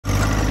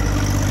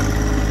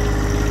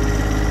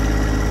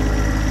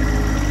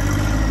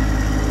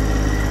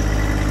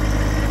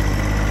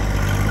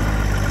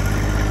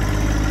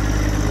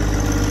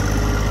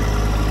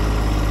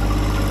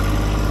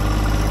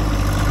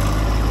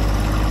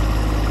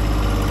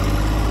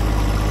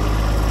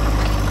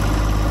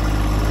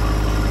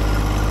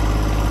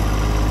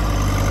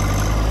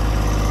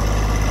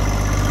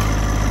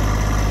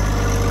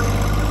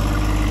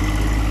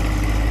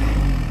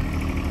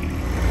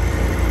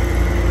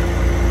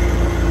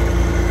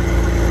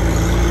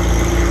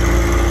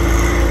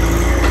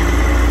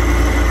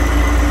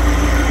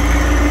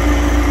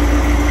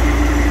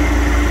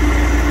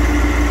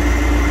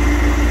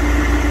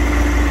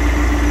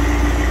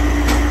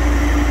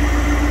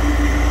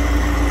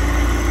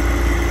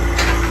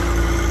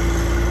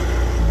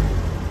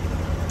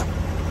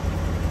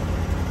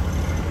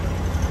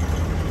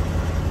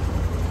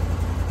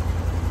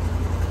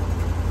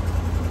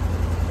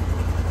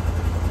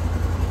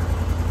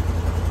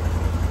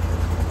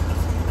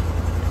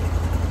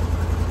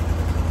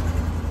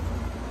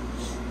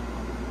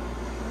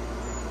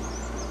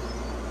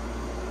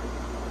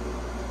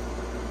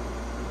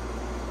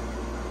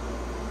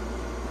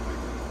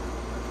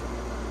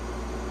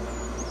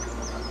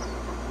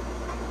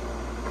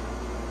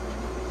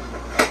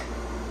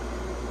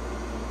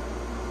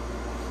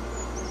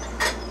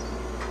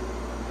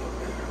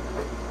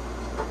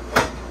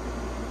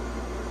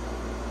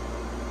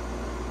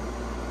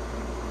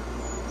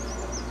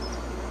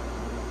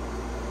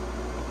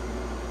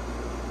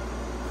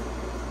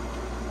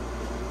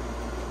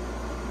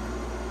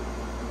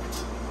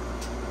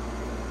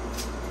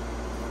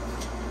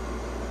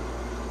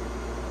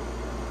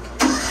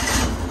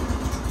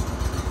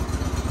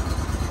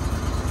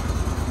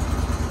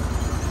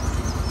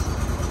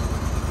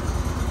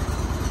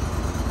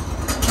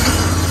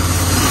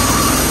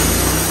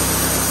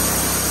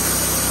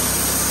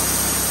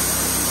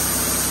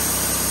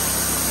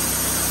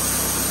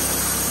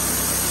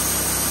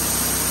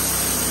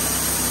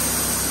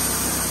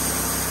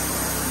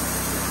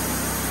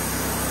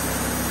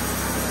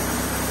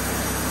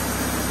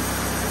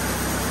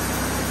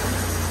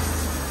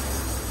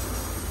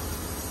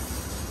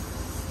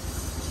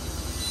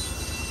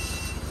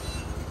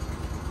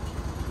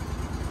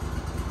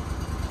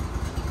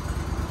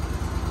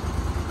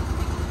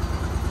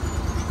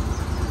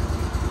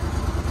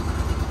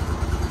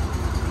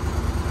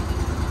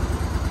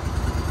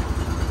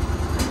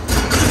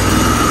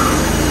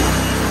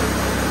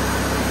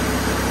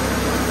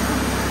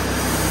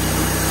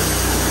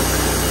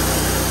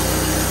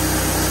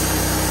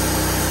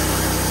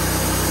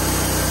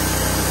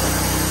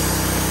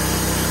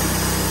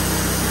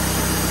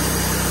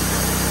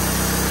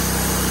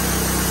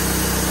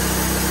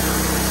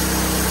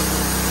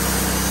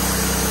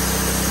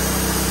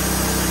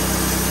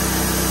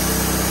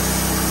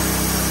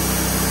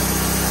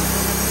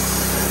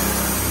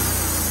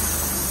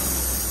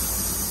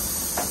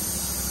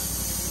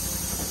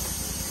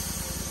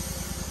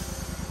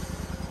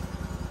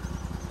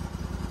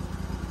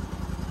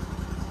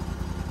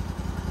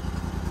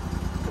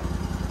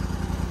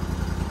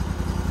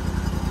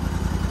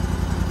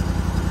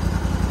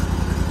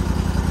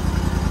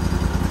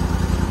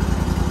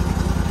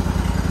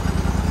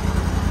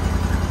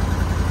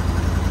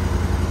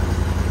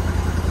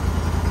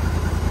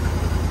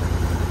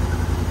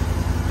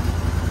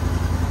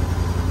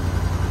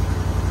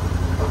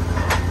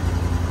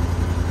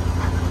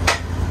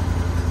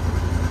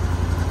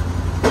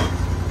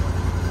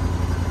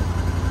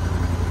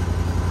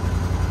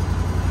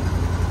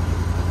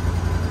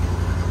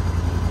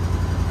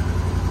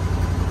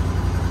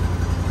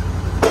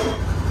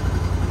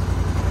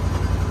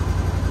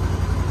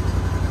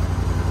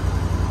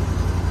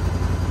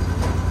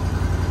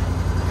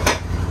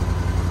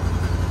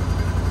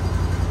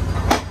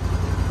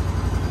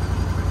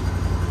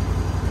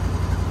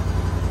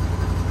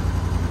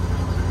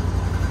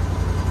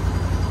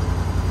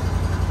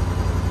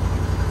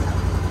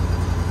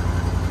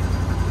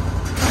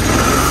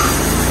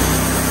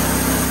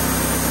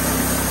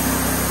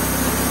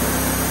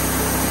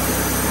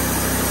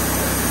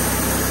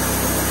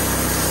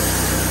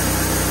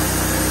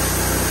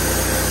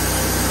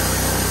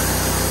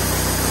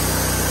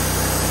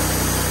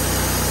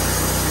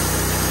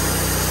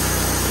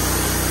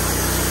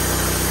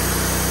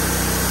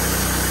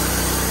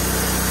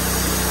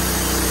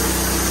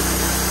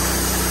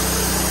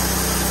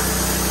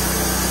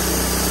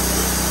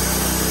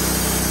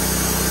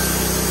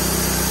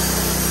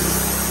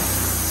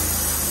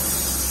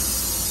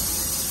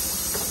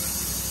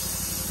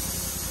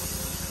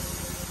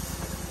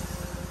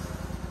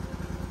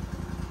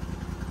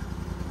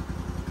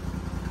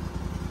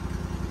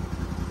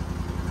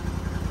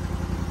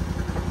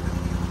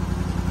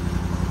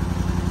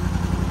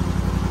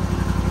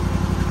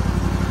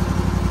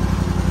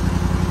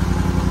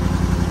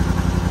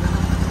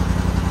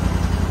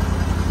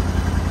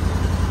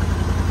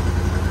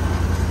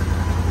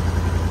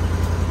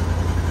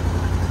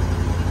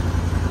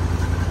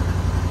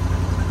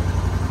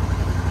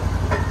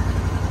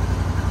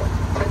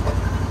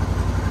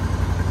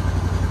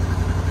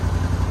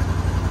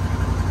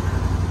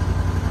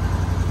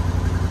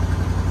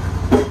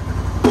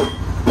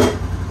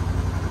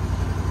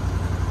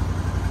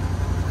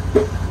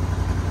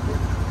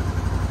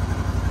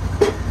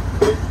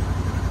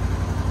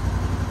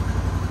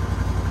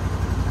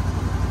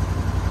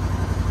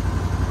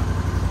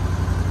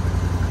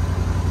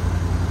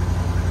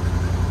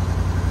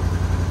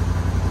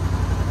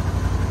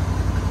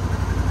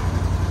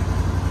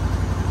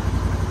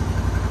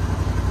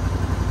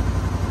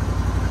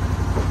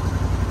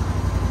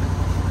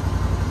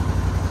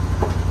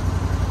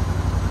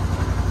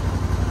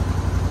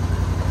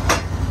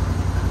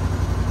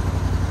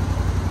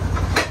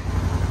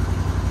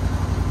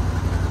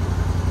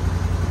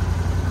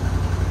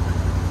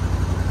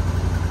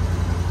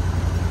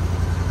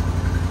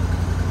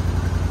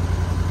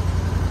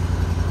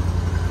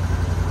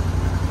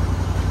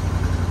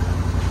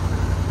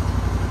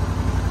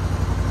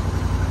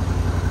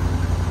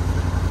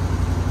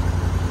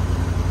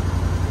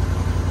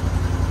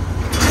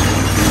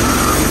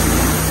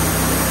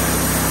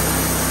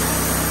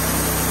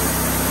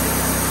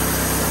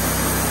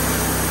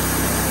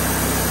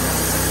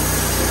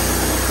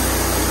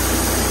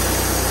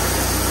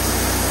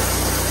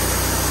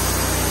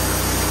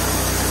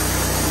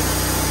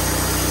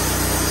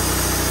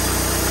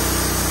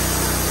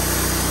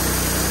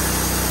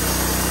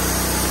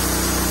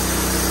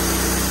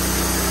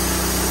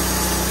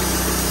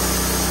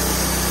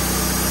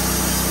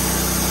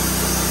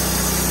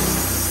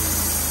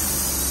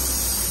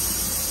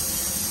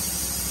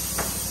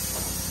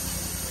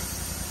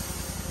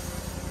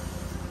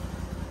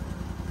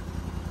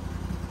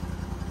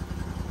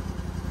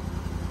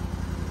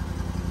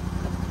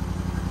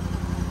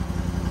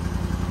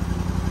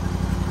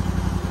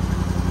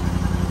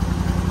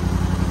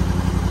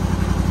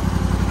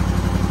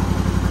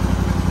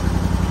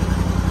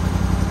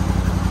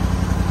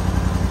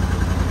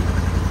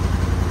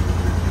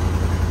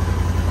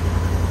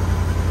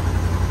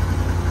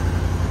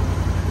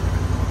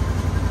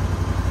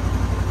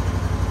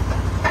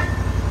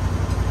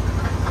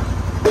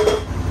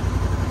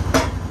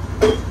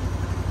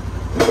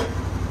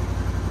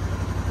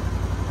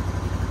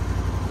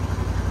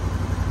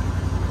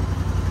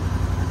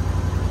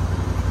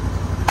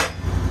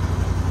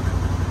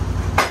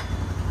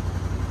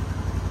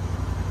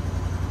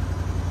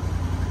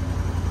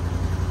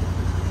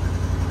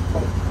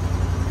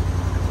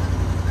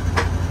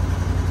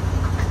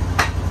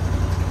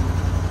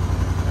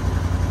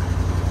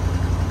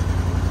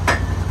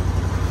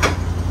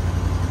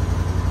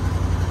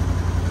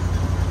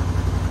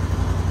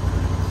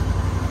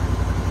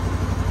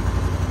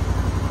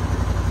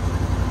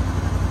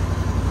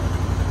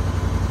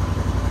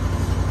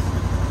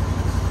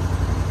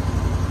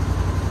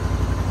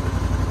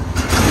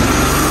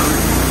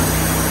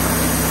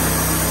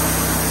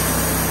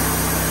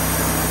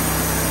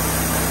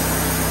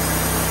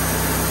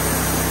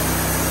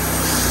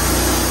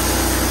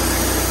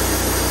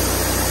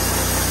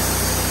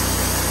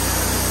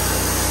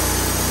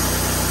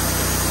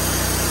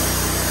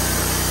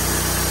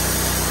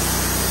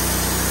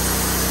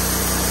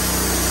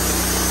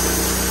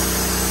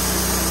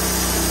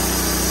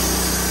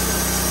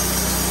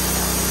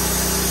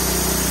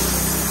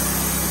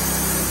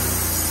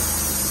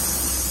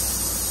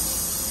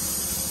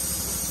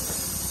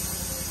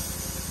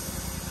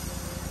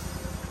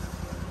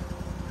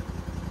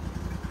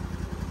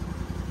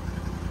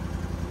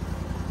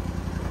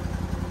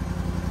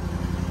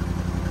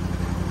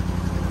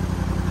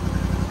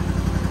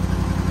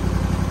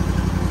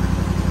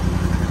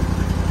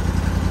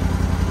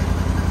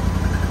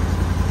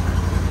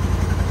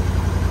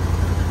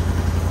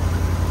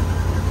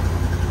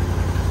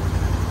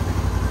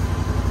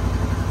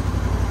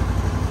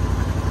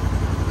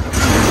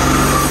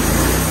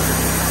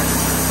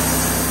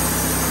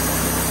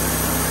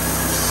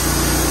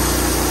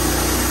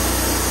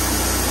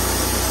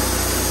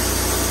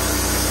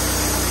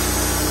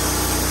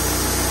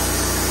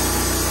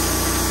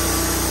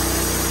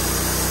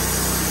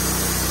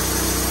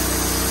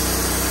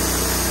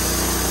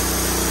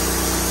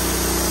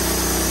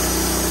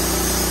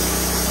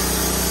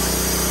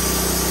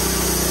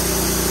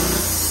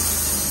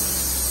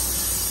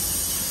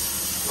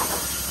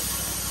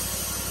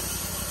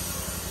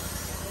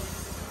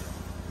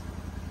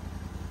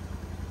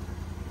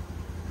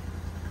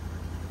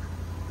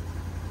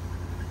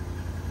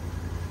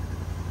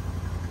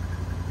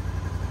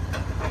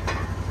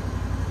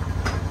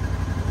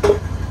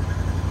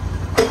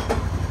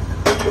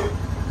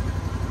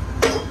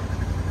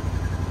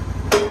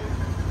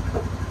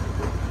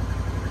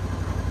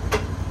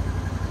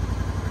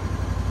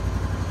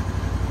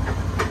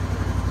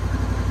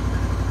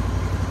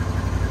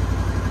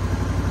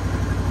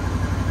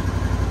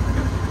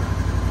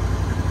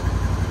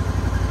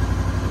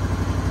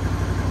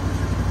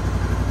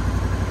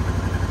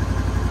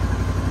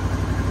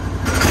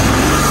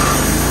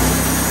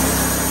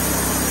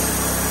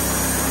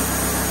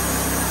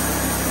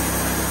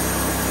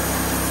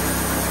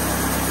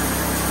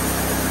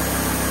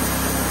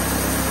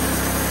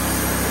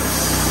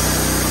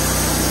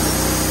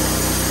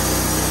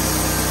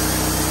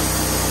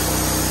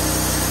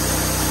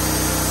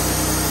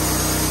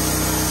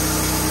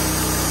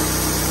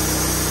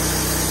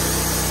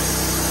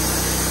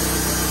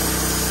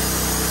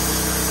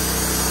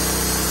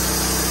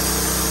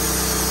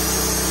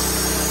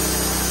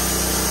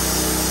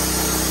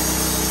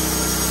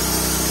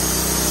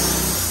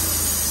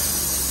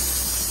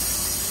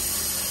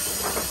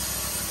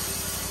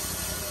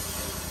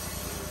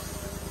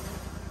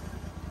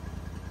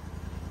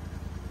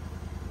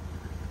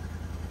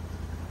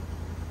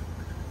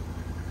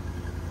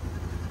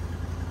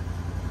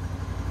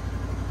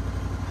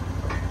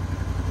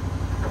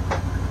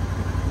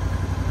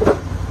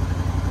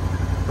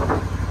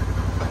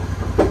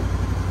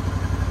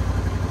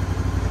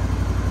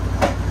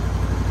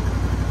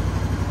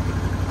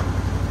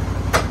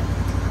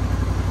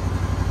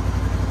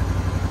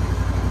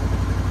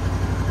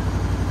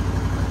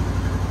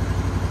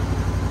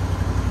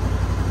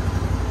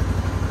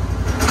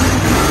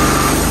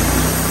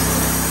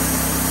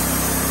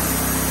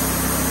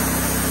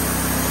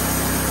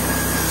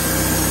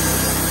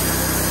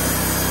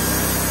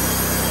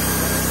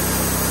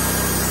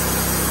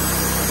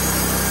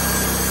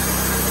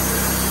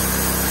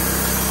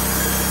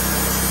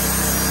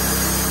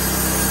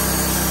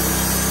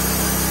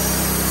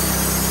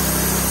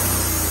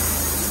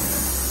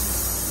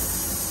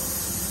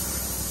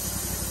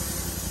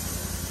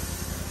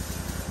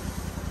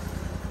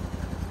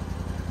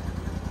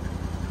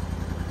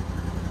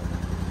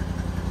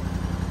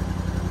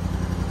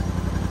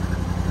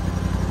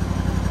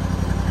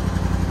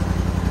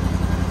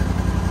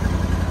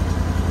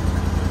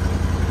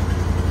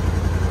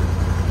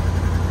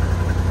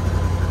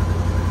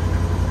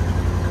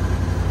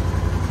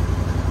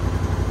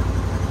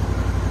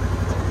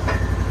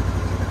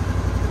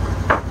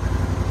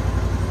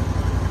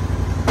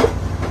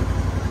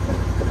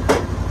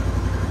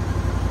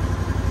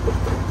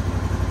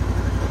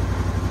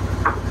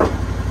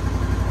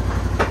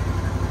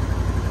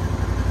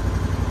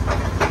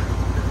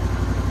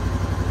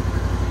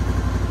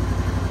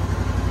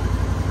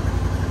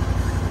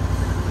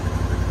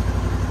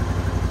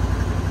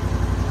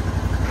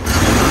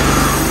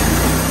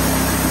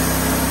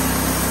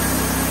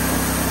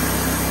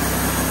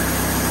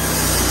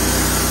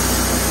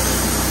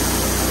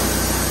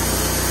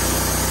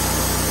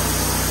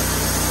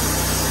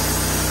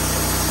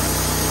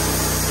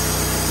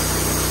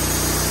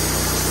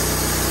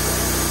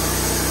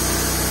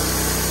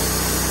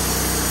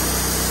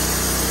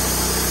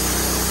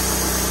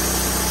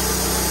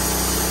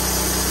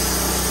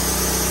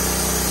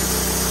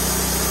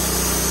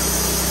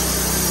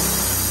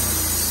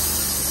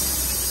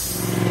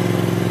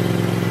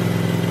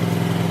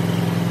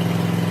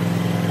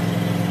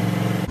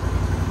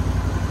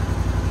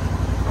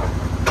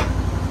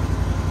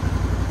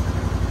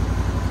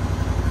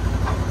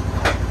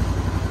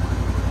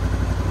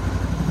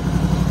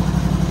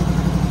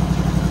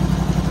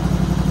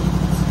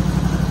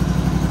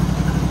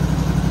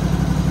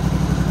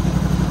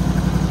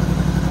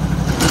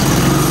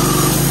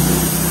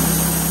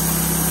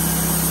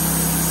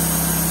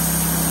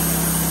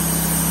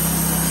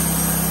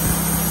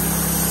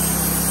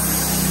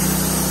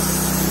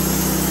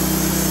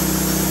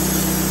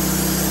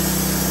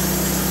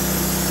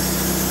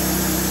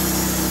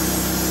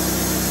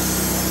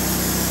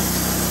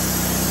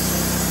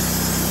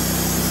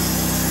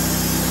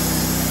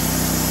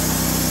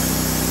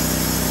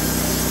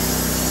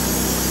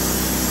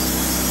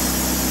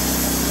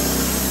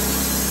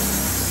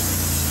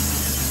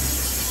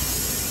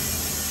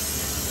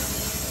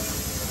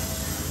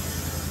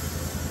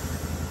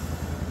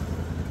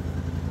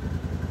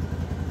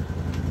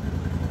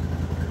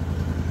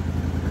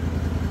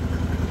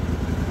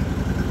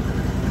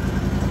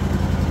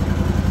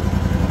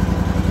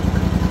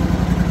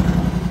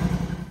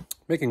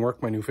Making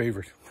work my new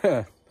favorite.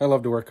 I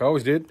love to work. I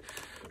always did.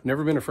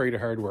 Never been afraid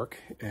of hard work,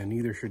 and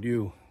neither should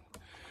you.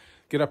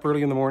 Get up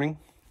early in the morning.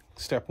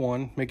 Step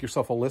one, make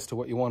yourself a list of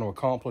what you want to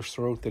accomplish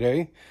throughout the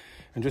day,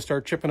 and just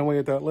start chipping away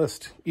at that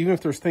list. Even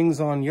if there's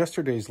things on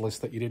yesterday's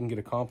list that you didn't get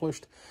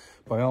accomplished,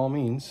 by all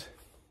means,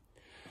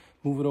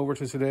 move it over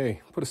to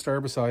today. Put a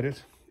star beside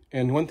it.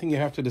 And one thing you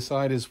have to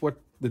decide is what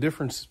the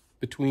difference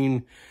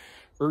between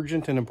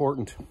urgent and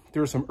important.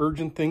 There are some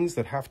urgent things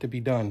that have to be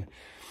done.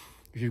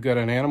 If you've got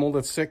an animal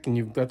that's sick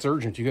and that's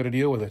urgent, you got to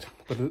deal with it.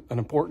 But an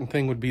important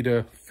thing would be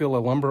to fill a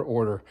lumber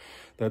order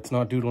that's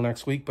not due till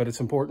next week, but it's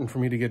important for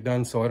me to get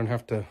done so I don't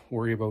have to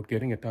worry about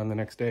getting it done the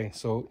next day.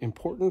 So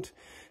important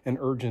and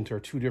urgent are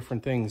two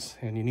different things,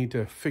 and you need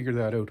to figure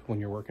that out when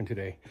you're working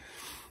today.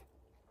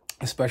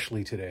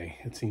 Especially today.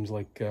 It seems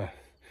like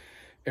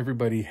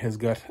everybody has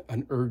got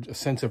a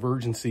sense of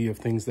urgency of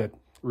things that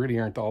really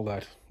isn't all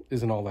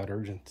that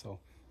urgent. So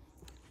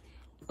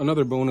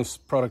another bonus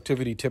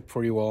productivity tip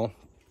for you all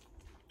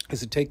is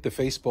to take the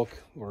Facebook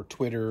or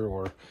Twitter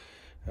or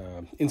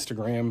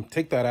Instagram,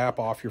 take that app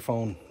off your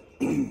phone.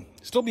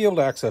 Still be able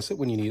to access it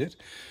when you need it.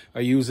 I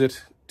use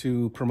it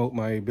to promote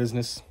my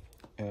business.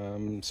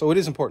 So it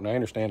is important. I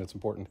understand it's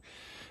important.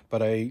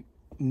 But I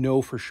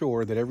know for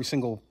sure that every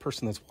single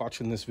person that's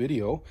watching this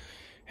video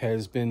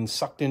has been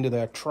sucked into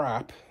that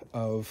trap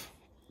of,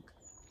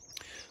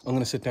 I'm going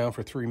to sit down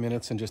for 3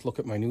 minutes and just look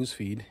at my news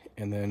feed,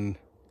 and then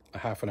a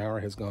half an hour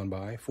has gone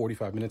by,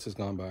 45 minutes has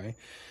gone by,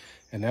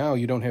 and now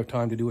you don't have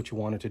time to do what you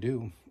wanted to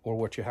do, or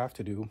what you have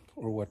to do,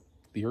 or what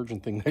the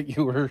urgent thing that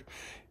you were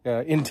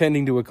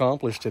intending to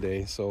accomplish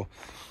today. So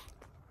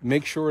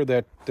make sure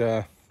that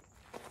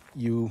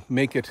you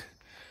make it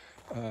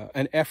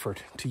an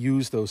effort to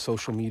use those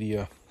social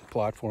media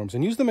platforms,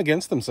 and use them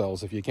against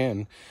themselves if you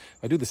can.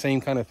 I do the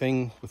same kind of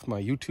thing with my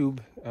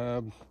YouTube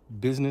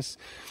business.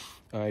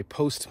 I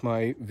post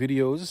my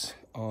videos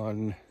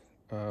on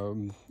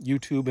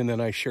YouTube, and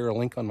then I share a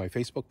link on my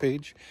Facebook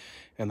page,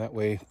 and that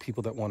way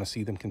people that want to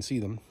see them can see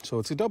them. So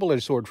it's a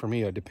double-edged sword for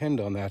me. I depend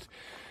on that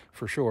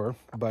for sure,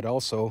 but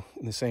also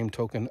in the same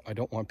token, I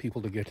don't want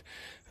people to get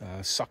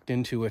sucked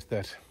into it,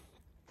 that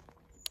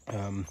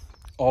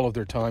all of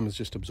their time is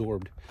just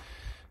absorbed,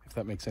 if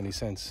that makes any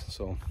sense.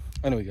 So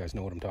I know you guys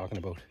know what I'm talking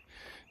about,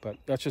 but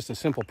that's just a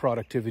simple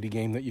productivity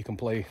game that you can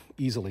play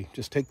easily.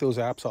 Just take those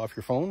apps off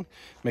your phone,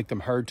 make them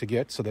hard to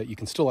get so that you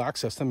can still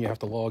access them. You have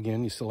to log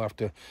in, you still have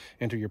to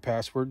enter your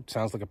password.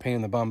 Sounds like a pain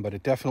in the bum, but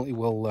it definitely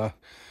will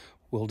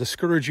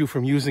discourage you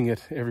from using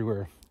it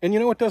everywhere. And you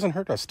know, it doesn't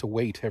hurt us to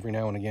wait every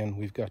now and again.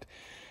 We've got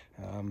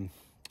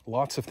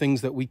lots of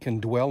things that we can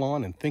dwell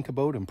on and think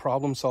about and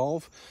problem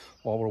solve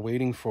while we're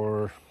waiting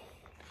for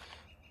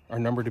our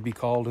number to be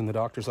called in the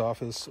doctor's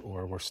office,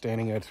 or we're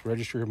standing at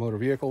registry of motor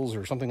vehicles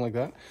or something like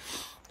that.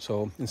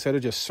 So instead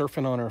of just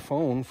surfing on our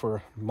phone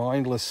for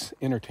mindless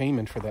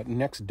entertainment for that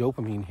next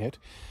dopamine hit,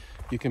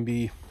 you can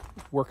be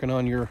working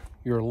on your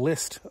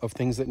list of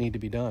things that need to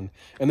be done,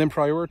 and then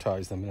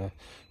prioritize them,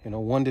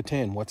 1 to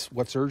 10,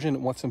 what's urgent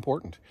and what's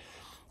important,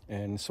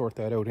 and sort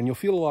that out. And you'll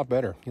feel a lot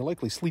better. You'll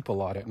likely sleep a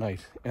lot at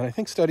night. And I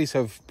think studies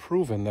have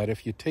proven that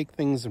if you take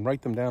things and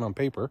write them down on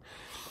paper,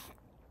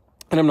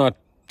 and I'm not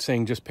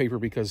saying just paper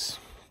because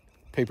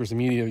paper's the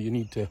media you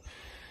need to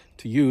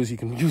use. You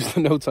can use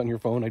the notes on your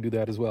phone. I do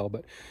that as well.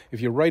 But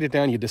if you write it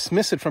down, you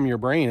dismiss it from your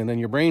brain, and then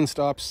your brain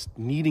stops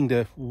needing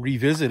to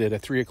revisit it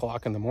at 3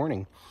 o'clock in the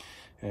morning.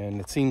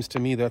 And it seems to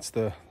me that's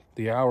the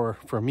hour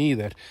for me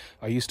that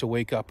I used to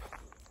wake up,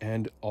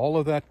 and all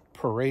of that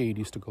parade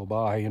used to go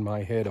by in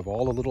my head of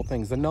all the little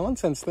things, the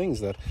nonsense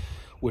things that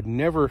would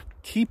never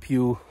keep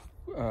you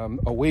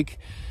awake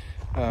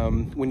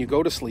when you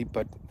go to sleep,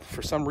 but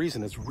for some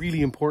reason it's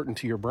really important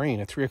to your brain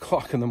at 3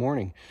 o'clock in the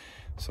morning.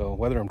 So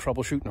whether I'm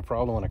troubleshooting a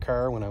problem on a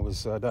car when I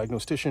was a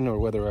diagnostician, or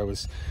whether I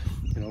was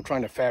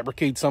trying to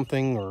fabricate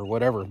something or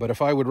whatever, but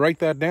if I would write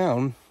that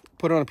down,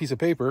 put it on a piece of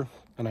paper,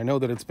 and I know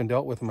that it's been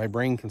dealt with, and my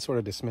brain can sort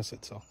of dismiss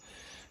it. So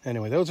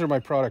anyway, those are my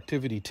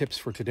productivity tips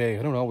for today.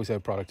 I don't always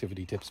have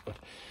productivity tips, but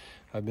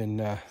I've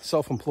been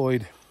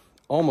self-employed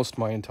almost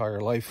my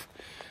entire life.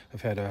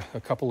 I've had a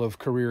couple of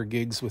career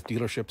gigs with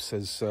dealerships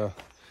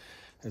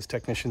as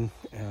technician,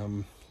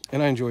 and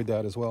I enjoyed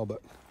that as well.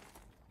 But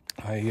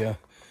I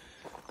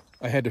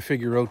had to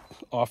figure out,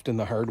 often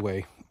the hard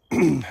way,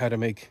 how to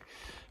make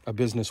a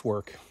business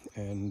work,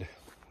 and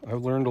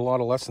I've learned a lot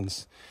of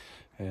lessons.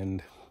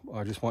 And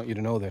I just want you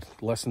to know that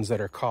lessons that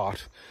are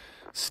caught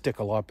stick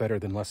a lot better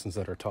than lessons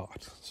that are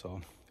taught.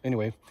 So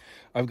anyway,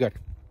 I've got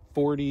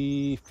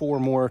 44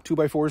 more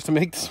 2x4s to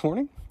make this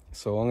morning,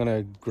 so I'm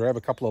gonna grab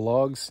a couple of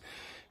logs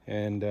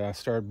and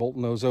start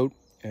bolting those out.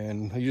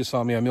 And you just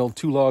saw me, I milled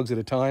 2 logs at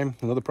a time.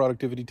 Another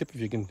productivity tip,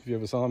 if you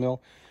have a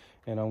sawmill.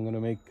 And I'm going to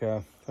make,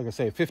 like I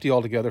say, 50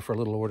 altogether for a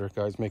little order,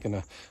 guys.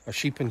 Making a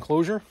sheep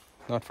enclosure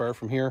not far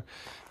from here,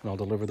 and I'll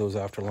deliver those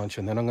after lunch.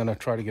 And then I'm going to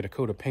try to get a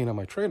coat of paint on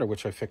my trailer,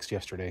 which I fixed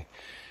yesterday,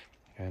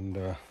 and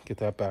get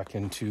that back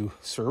into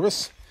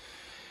service.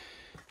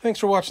 Thanks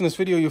for watching this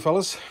video, you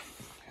fellas.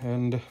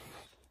 And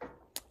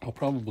I'll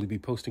probably be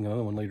posting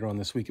another one later on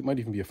this week. It might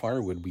even be a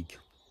firewood week.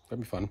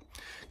 That'd be fun.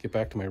 Get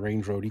back to my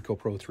Range Road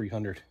EcoPro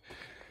 300.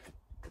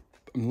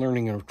 I'm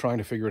learning and trying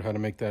to figure out how to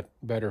make that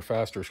better,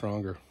 faster,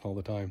 stronger all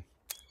the time.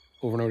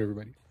 Over and out,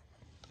 everybody.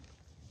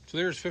 So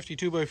there's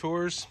 52 by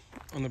 4s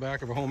on the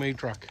back of a homemade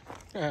truck.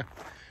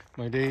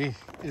 My day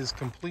is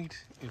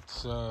complete.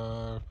 It's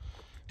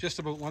just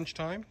about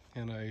lunchtime,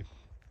 and I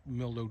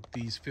milled out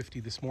these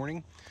 50 this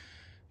morning.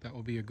 That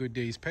will be a good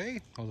day's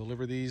pay. I'll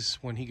deliver these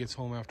when he gets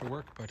home after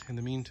work, but in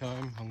the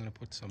meantime, I'm going to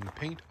put some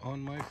paint on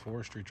my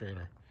forestry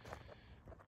trailer.